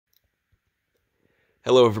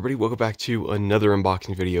Hello everybody, welcome back to another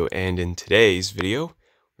unboxing video, and in today's video,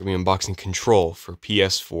 we're going to be unboxing Control for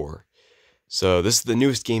PS4. So this is the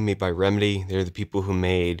newest game made by Remedy. They're the people who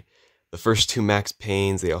made the first two Max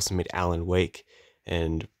Paynes. They also made Alan Wake,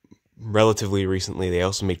 and relatively recently they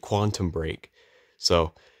also made Quantum Break.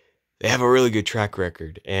 So they have a really good track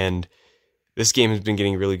record, and this game has been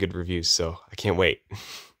getting really good reviews, so I can't wait.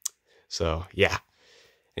 So yeah.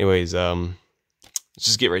 Anyways, let's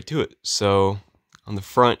just get right to it. So on the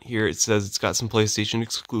front here, it says it's got some PlayStation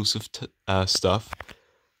exclusive stuff,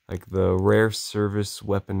 like the Rare Service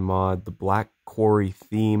Weapon mod, the Black Quarry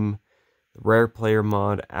theme, the Rare Player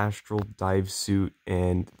mod, Astral Dive Suit,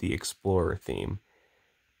 and the Explorer theme.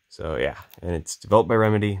 So yeah, and it's developed by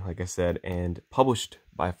Remedy, like I said, and published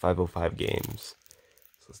by 505 Games.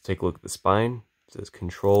 So let's take a look at the spine. It says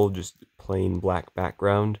Control, just plain black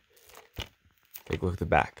background. Take a look at the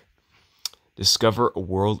back. Discover a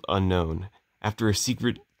world unknown. After a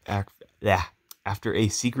secretive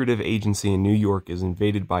agency in New York is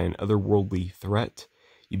invaded by an otherworldly threat,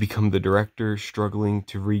 you become the director struggling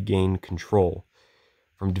to regain control.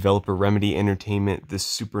 From developer Remedy Entertainment, this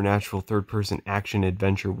supernatural third-person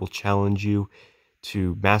action-adventure will challenge you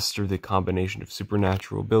to master the combination of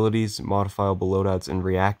supernatural abilities, modifiable loadouts, and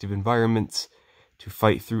reactive environments to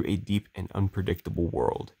fight through a deep and unpredictable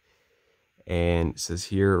world. And it says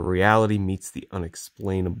here, reality meets the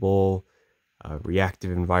unexplainable.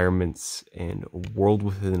 Reactive environments, and a world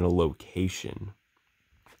within a location.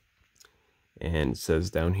 And it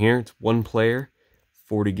says down here, it's one player,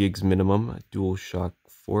 40 gigs minimum, DualShock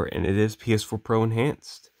 4, and it is PS4 Pro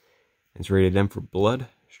enhanced. It's rated M for blood,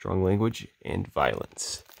 strong language, and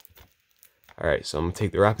violence. Alright, so I'm going to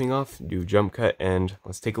take the wrapping off, do a jump cut, and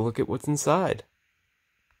let's take a look at what's inside.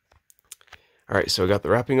 Alright, so I got the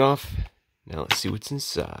wrapping off. Now let's see what's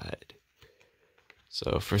inside.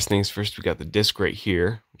 So first things first, we got the disc right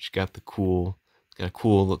here, which got a cool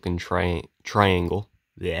looking triangle.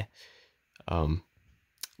 Yeah,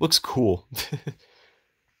 looks cool.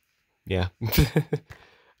 Yeah. We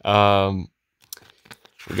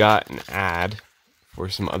got an ad for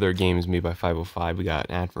some other games made by 505. We got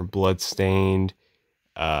an ad for Bloodstained,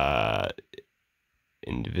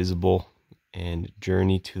 Indivisible, and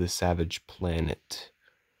Journey to the Savage Planet,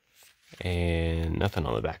 and nothing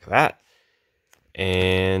on the back of that.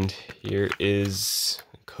 And here is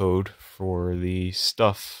a code for the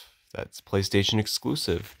stuff that's PlayStation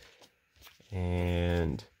exclusive.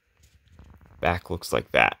 And back looks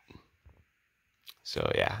like that.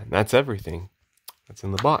 So yeah, that's everything that's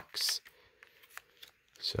in the box.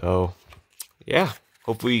 So yeah,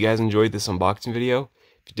 hopefully you guys enjoyed this unboxing video.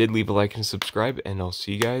 If you did, leave a like and subscribe, and I'll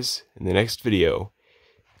see you guys in the next video.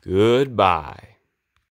 Goodbye.